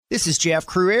This is Jeff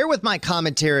Crouere with my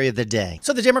commentary of the day.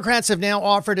 So the Democrats have now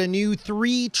offered a new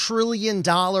 $3 trillion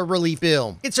relief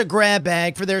bill. It's a grab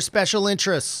bag for their special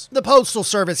interests. The Postal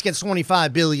Service gets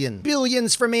 $25 billion.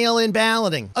 Billions for mail-in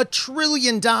balloting. $1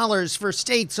 trillion for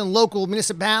states and local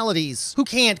municipalities who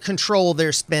can't control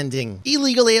their spending.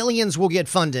 Illegal aliens will get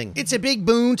funding. It's a big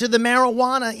boon to the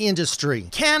marijuana industry.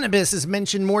 Cannabis is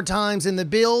mentioned more times in the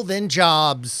bill than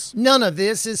jobs. None of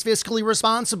this is fiscally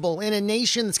responsible in a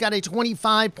nation that's got a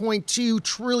 $25.2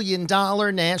 trillion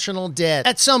national debt.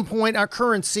 At some point, our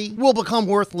currency will become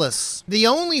worthless. The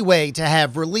only way to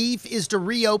have relief is to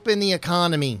reopen the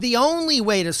economy. The only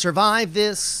way to survive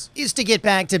this is to get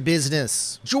back to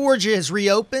business. Georgia has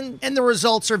reopened, and the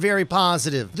results are very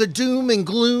positive. The doom and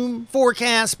gloom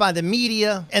forecast by the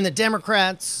media and the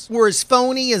Democrats were as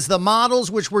phony as the models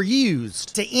which were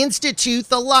used to institute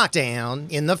the lockdown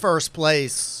in the first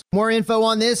place. More info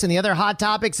on this and the other hot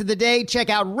topics of the day, check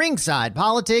out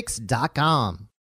ringsidepolitics.com.